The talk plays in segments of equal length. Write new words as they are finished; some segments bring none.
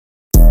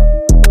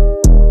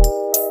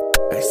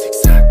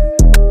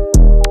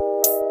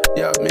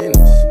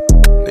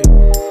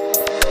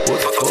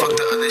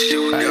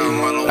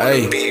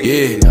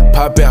Yeah,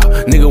 pop out,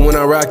 nigga, when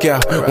I rock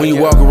out. When you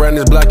walk around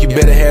this block, you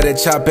better have that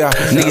chop out.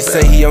 Niggas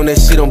say he on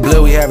that shit on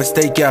blood, we having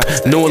steak out.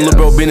 Knowing lil'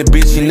 bro been a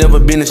bitch, he never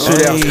been a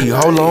shootout. Hey,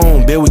 hold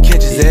on, bet we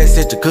catch his ass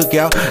at the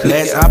cookout.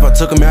 Last op, I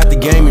took him out the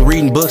game and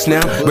reading books now.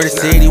 Brother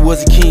said he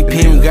was a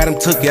kingpin, we got him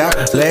took out.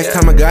 Last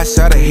time I got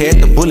shot, I had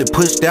the bullet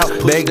pushed out.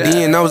 Back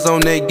then, I was on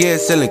that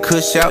gas selling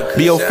kush out.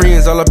 Be your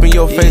friends all up in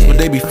your face, but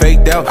they be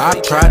faked out. I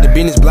tried to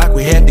bend this block,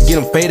 we had to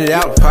get them faded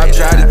out. Pop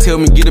tried to tell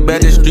me get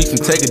about the streets and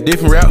take a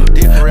different route,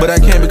 but I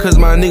can't because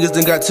my niggas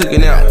done got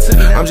taken out.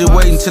 I'm just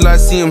waiting till I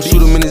see him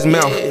shoot him in his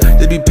mouth.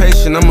 Just be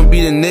patient, I'ma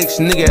be the next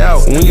nigga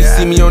out. When you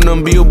see me on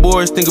them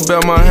billboards, think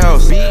about my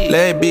house.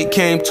 Last bitch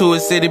came to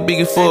it, said it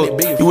big as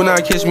fuck. You will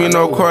not catch me in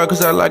no car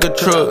cause I like a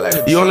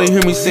truck. You only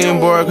hear me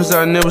saying bar cause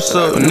I never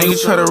suck. A nigga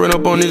try to run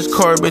up on this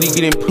car, but he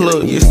getting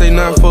plugged. Yes, they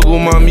not fuck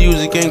with my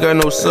music, ain't got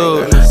no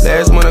sub.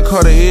 Last month I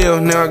caught a L,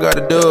 now I got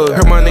a dub.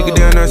 Heard my nigga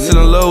down there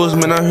selling lows,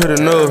 man, I heard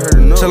enough.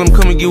 Tell him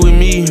come and get with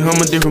me,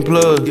 I'm a different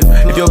plug.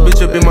 If your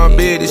bitch up in my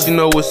bed, then she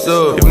know what's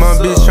up. If my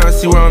bitch tryna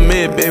see where I'm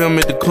at, baby, I'm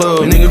at the club.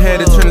 Nigga had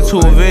to turn into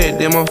a vet,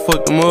 then I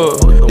fucked him up.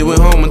 Then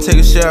went home and take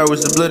a shower,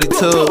 it's a bloody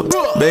tub.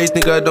 Babe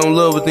think I don't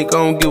love her, think I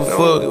don't give a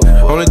fuck.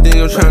 Only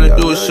thing I'm tryna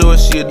do is show her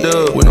she a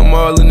dub. When I'm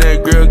all in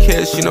that girl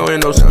cat, she know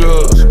ain't no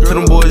scrub. Tell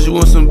them boys you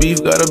want some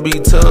beef, gotta be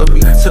tough.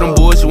 Tell them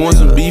boys you want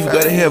some beef,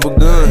 gotta have a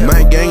gun.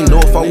 My gang know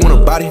if I want a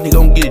body, nigga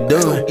gon' get it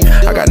done.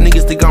 I got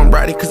niggas think I'm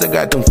riding cause I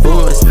got them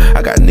funds.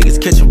 I got niggas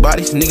catching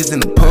bodies, niggas in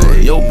the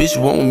pond. Yo bitch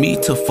want me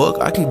to fuck,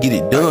 I can get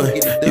it done.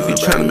 If you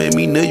tryna make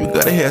me nut, you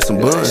gotta have some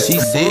buns. She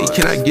said,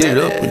 can I get it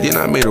up? And then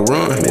I made a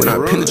run. When I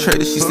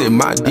penetrated, she said,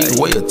 my dick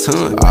weigh a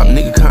ton. Our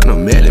nigga kinda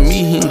mad at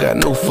me, he ain't got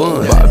no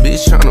fun. My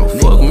bitch tryna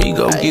fuck me,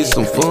 go get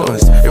some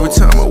funds. Every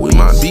time I'm with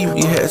my beef,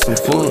 we had some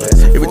fun.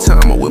 Every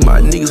time I'm with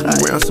my niggas, we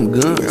round some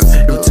guns.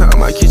 Every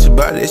time I catch a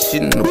body, that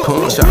shit in the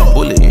punch. Shot a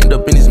bullet, end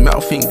up in his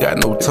mouth, he ain't got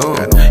no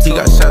tongue. He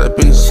got shot up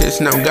in his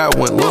chest, now got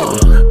one lung.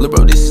 Look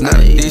bro, this is not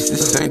this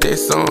ain't that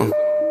song.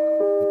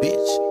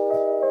 Bitch,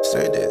 this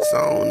ain't that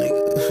song,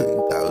 nigga.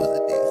 That was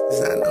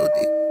this, I know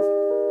this.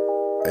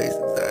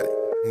 Notadiss-acexotic.